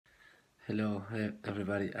Hello,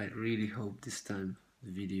 everybody. I really hope this time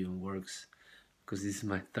the video works because this is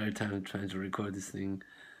my third time trying to record this thing.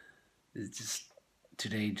 It's just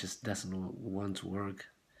today just doesn't want to work.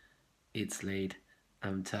 It's late.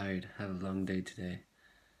 I'm tired. Have a long day today.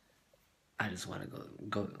 I just want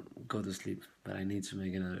to go to sleep, but I need to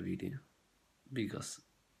make another video because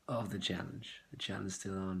of the challenge. The challenge is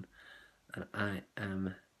still on, and I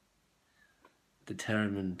am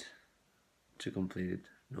determined to complete it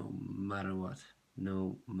no matter what.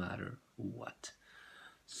 No matter what.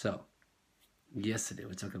 So, yesterday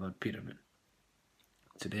we talked about Peter Pan.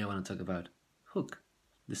 Today I want to talk about Hook,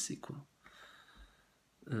 the sequel.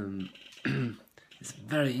 It's a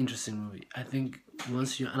very interesting movie. I think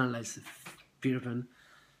once you analyze Peter Pan,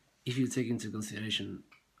 if you take into consideration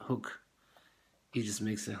Hook, it just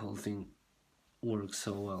makes the whole thing work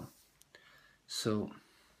so well. So,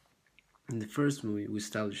 in the first movie, we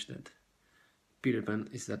established that Peter Pan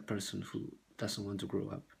is that person who doesn't want to grow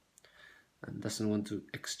up and doesn't want to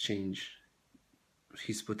exchange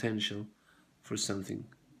his potential for something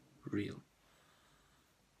real.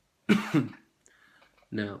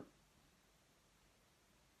 Now,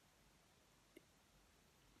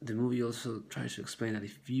 the movie also tries to explain that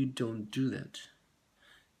if you don't do that,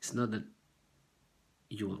 it's not that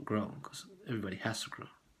you won't grow, because everybody has to grow,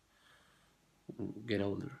 get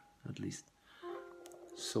older at least.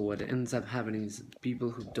 So what ends up happening is people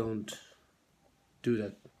who don't do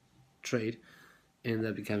that trait end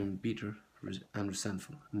up becoming bitter and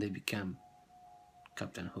resentful, and they become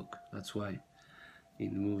Captain Hook. That's why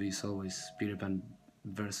in the movie it's always Peter Pan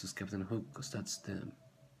versus Captain Hook, because that's the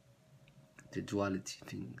duality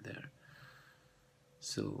thing there.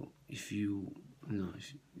 So if you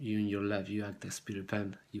in your life you act as Peter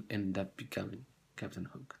Pan, you end up becoming Captain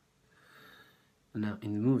Hook. Now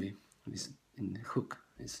in the movie, in Hook,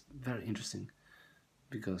 it's very interesting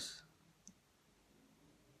because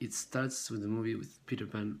it starts with the movie with Peter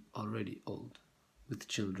Pan already old, with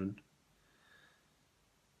children,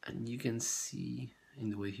 and you can see in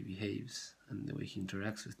the way he behaves and the way he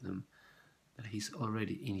interacts with them that he's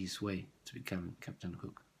already in his way to becoming Captain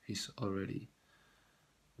Hook. He's already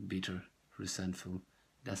bitter, resentful,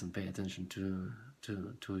 doesn't pay attention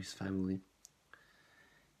to his family.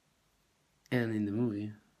 And in the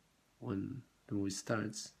movie, when the movie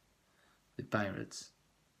starts, the pirates,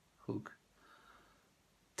 Hook,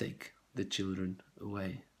 take the children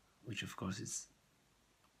away, which of course is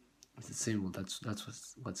a symbol. That's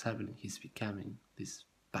what's happening. He's becoming this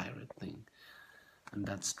pirate thing, and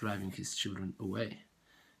that's driving his children away.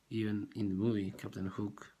 Even in the movie, Captain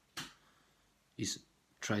Hook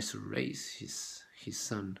tries to raise his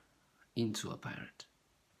son into a pirate.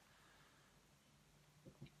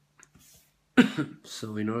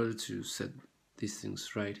 So in order to set these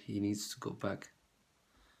things right, he needs to go back.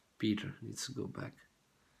 Peter needs to go back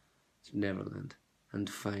to Neverland and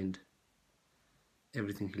find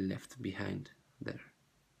everything he left behind there.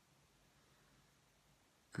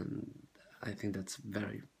 And I think that's a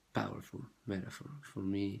very powerful metaphor for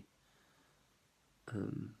me.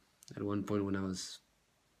 At one point when I was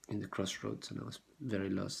in the crossroads and I was very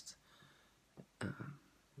lost,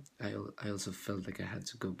 I also felt like I had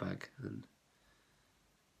to go back and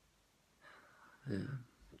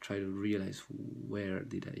try to realize where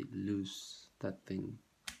did I lose that thing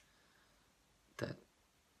that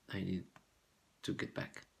I need to get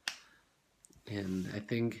back. And I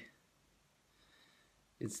think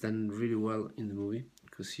it's done really well in the movie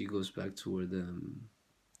because he goes back to where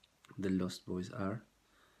the Lost Boys are,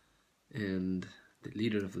 and the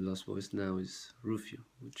leader of the Lost Boys now is Rufio,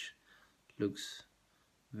 which looks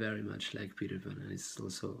very much like Peter Pan, and it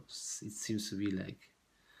seems to be like,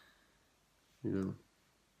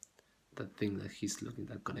 that thing that he's looking,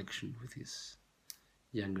 that connection with his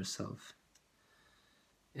younger self.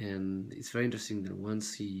 And it's very interesting that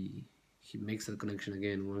once he makes that connection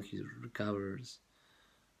again, when he recovers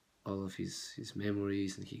all of his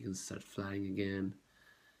memories and he can start flying again,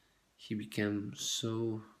 he becomes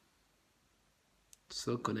so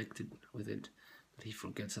connected with it that he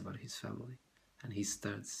forgets about his family and he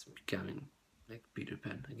starts becoming like Peter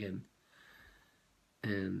Pan again.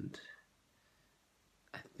 And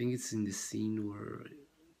I think it's in the scene where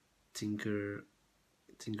Tinkerbell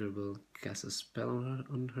casts a spell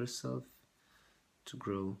on herself to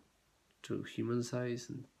grow to human size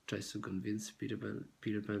and tries to convince Peter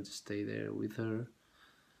Pan to stay there with her.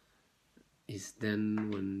 Is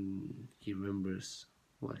then when he remembers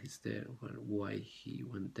what he's there, why he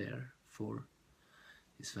went there for: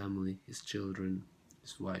 his family, his children,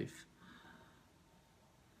 his wife.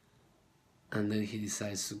 And then he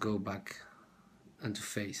decides to go back and to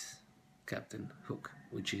face Captain Hook,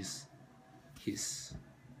 which is his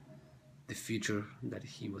the future that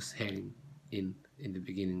he was heading in the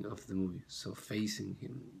beginning of the movie. So facing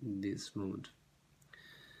him in this moment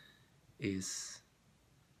is,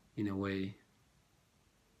 in a way,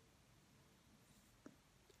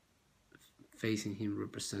 facing him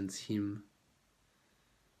represents him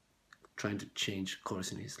trying to change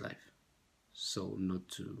course in his life, so not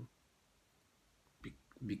to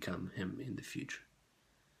become him in the future.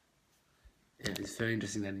 And it's very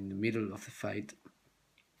interesting that in the middle of the fight,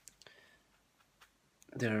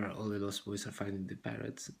 there are all the Lost Boys are fighting the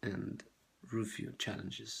pirates, and Rufio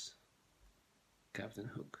challenges Captain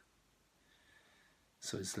Hook.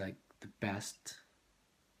 So it's like the past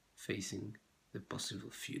facing the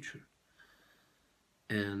possible future.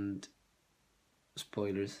 And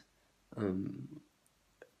spoilers,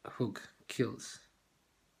 Hook kills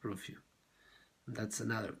Rufio. And that's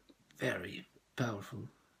another very powerful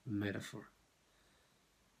metaphor,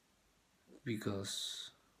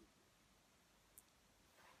 because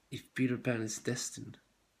if Peter Pan is destined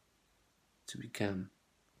to become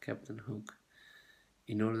Captain Hook,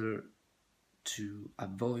 in order to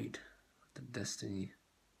avoid the destiny,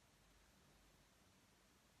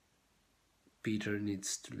 Peter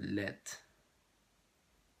needs to let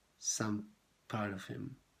some part of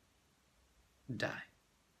him die,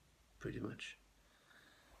 pretty much.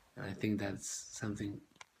 And I think that's something,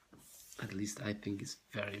 at least I think, is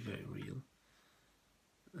very, very real.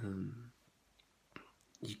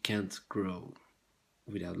 You can't grow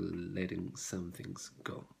without letting some things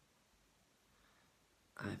go.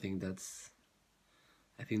 I think that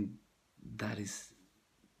is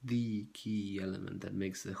the key element that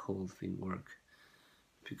makes the whole thing work.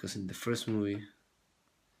 Because in the first movie,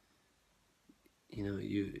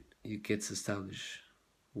 you get to establish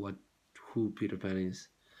who Peter Pan is,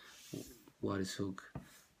 what is Hook,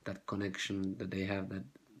 that connection that they have, that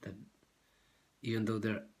even though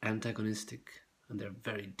they're antagonistic and they're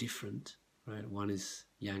very different, right? One is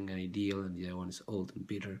young and ideal, and the other one is old and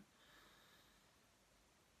bitter.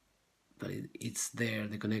 But it's there,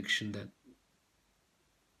 the connection, that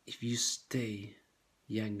if you stay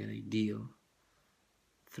young and ideal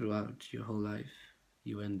throughout your whole life,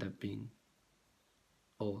 you end up being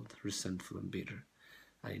old, resentful, and bitter.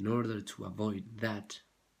 And in order to avoid that,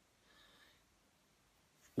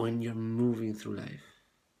 when you're moving through life,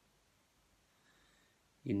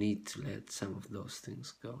 you need to let some of those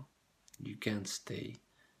things go. You can't stay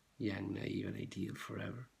young, naive, and ideal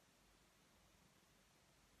forever.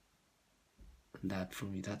 And that, for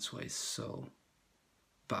me, that's why it's so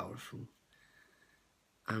powerful.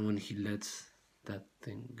 And when he lets that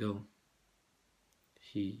thing go,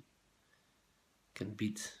 he can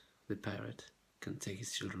beat the pirate, can take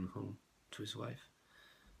his children home to his wife,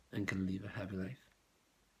 and can live a happy life.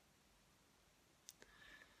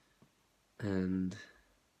 And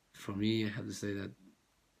for me, I have to say that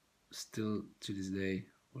still to this day,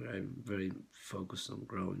 where I'm very focused on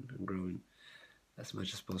growing as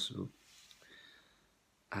much as possible,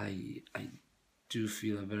 I do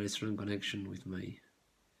feel a very strong connection with my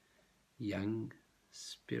young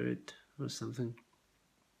spirit or something.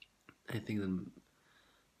 I think that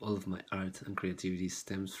all of my art and creativity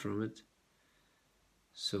stems from it.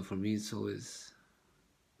 So for me, it's always,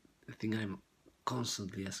 the thing I'm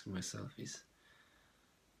constantly asking myself is,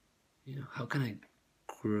 how can I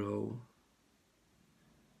grow,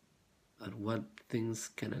 and what things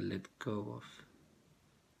can I let go of?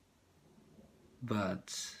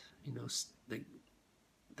 But, like,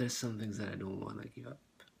 there's some things that I don't want to give up.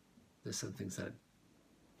 There's some things that I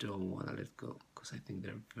don't want to let go, because I think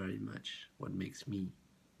they're very much what makes me,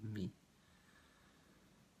 me.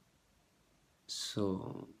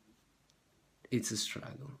 So it's a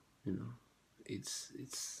struggle, It's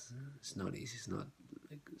not easy.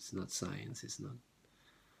 It's not science. It's not,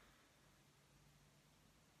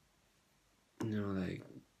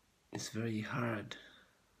 it's very hard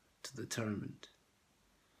to determine.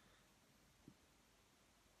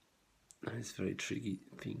 And it's a very tricky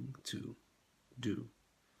thing to do.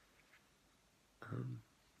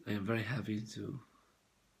 I am very happy to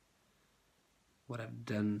what I've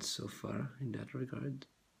done so far in that regard,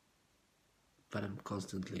 but I'm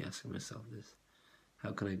constantly asking myself this: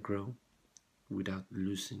 how can I grow without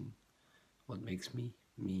losing what makes me,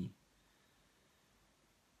 me?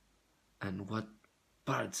 And what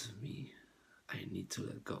parts of me I need to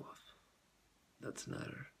let go of? That's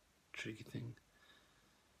another tricky thing.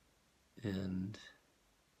 And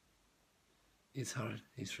it's hard,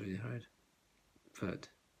 it's really hard. But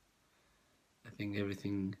I think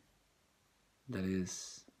everything that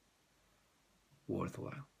is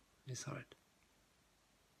worthwhile is hard.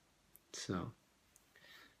 So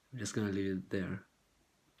I'm just gonna leave it there.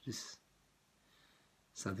 Just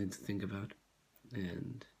something to think about.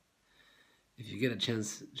 And if you get a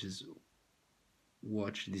chance, just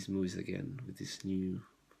watch these movies again with this new,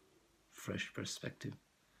 fresh perspective.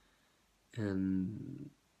 And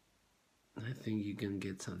I think you can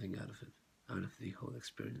get something out of it, out of the whole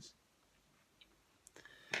experience.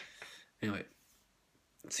 Anyway,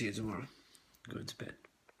 see you tomorrow. Going to bed.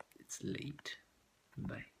 It's late.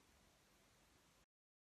 Bye.